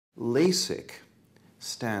LASIK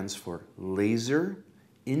stands for laser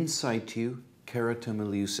in situ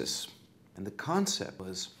keratomileusis. And the concept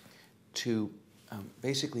was to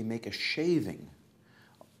basically make a shaving,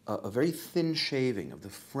 a very thin shaving of the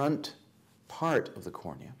front part of the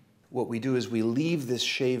cornea. What we do is we leave this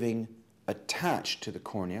shaving attached to the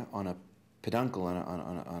cornea on a peduncle,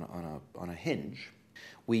 on a hinge.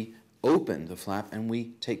 We open the flap and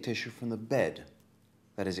we take tissue from the bed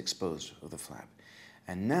that is exposed of the flap.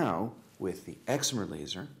 And now, with the excimer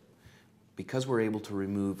laser, because we're able to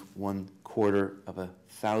remove 1/4 of a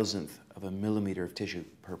thousandth of a millimeter of tissue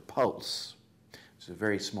per pulse, it's a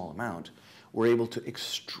very small amount, we're able to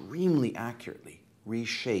extremely accurately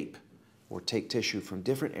reshape or take tissue from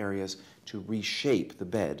different areas to reshape the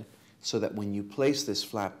bed so that when you place this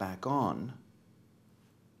flap back on,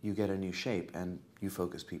 you get a new shape and you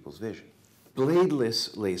focus people's vision.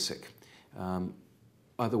 Bladeless LASIK,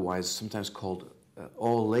 otherwise sometimes called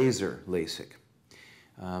all-laser LASIK.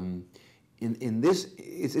 In this,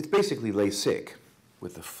 it's basically LASIK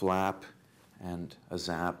with a flap and a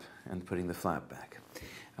zap and putting the flap back.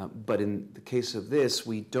 But in the case of this,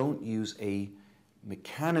 we don't use a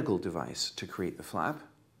mechanical device to create the flap,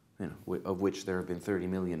 of which there have been 30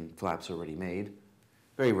 million flaps already made,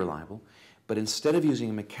 very reliable. But instead of using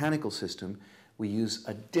a mechanical system, we use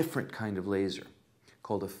a different kind of laser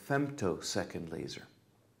called a femtosecond laser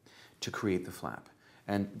to create the flap.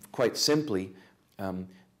 And quite simply,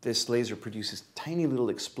 this laser produces tiny little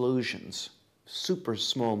explosions, super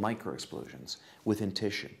small micro explosions within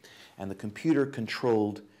tissue. And the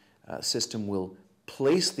computer-controlled system will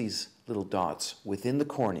place these little dots within the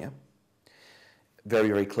cornea, very,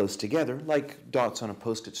 very close together, like dots on a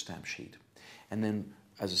postage stamp sheet. And then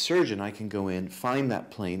as a surgeon, I can go in, find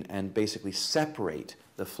that plane, and basically separate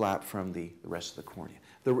the flap from the rest of the cornea.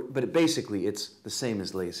 But basically, it's the same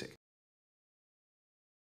as LASIK.